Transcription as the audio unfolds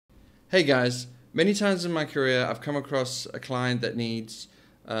Hey guys, many times in my career I've come across a client that needs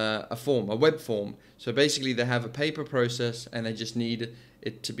a form, a web form. So basically they have a paper process and they just need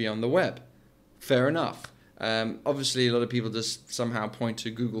it to be on the web. Fair enough. Obviously a lot of people just somehow point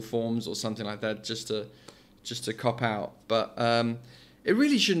to Google Forms or something like that just to cop out. But it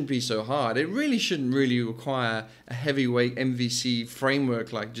really shouldn't be so hard. It really shouldn't really require a heavyweight MVC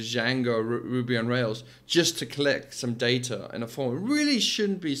framework like Django or Ruby on Rails just to collect some data in a form. It really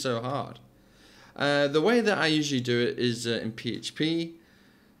shouldn't be so hard. The way that I usually do it is in PHP.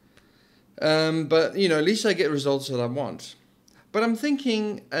 But at least I get results that I want. But I'm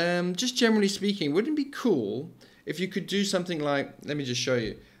thinking, just generally speaking, wouldn't it be cool if you could do something like, let me just show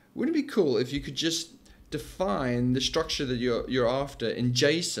you. Wouldn't it be cool if you could just define the structure that you're after in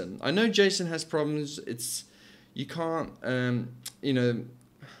JSON? I know JSON has problems. You can't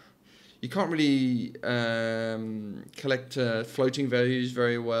really collect floating values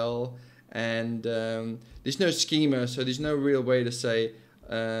very well, and there's no schema, so there's no real way to say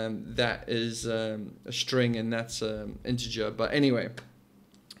that is a string and that's integer. But anyway,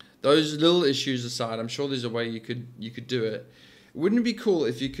 those little issues aside, I'm sure there's a way you could do it. Wouldn't it be cool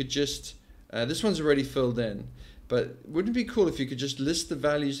if you could just this one's already filled in, but wouldn't it be cool if you could just list the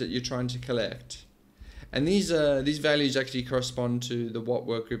values that you're trying to collect? And these values actually correspond to the what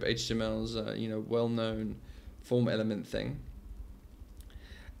workgroup HTML's well-known form element thing.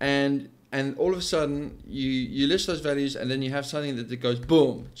 And all of a sudden you list those values, and then you have something that goes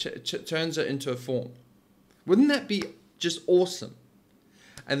boom, turns it into a form. Wouldn't that be just awesome?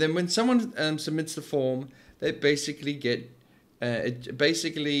 And then when someone submits the form, they basically get it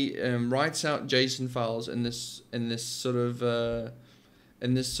basically writes out JSON files in this sort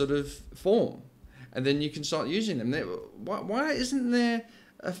of form, and then you can start using them. Why isn't there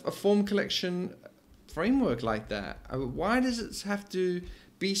a form collection framework like that? Why does it have to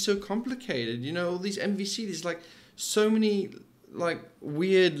be so complicated? All these MVC, there's like so many like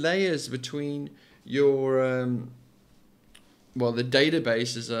weird layers between your the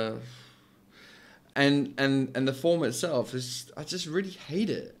database is a and the form itself is, I just really hate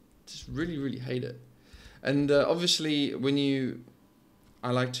it. Just really hate it. And obviously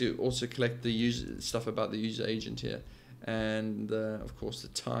I like to also collect the user stuff about the user agent here, and of course the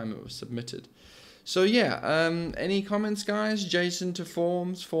time it was submitted. So yeah, any comments, guys? JSON to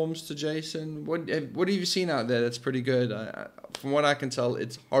forms, forms to JSON. What have you seen out there that's pretty good? From what I can tell,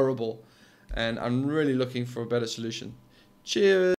 it's horrible, and I'm really looking for a better solution. Cheers.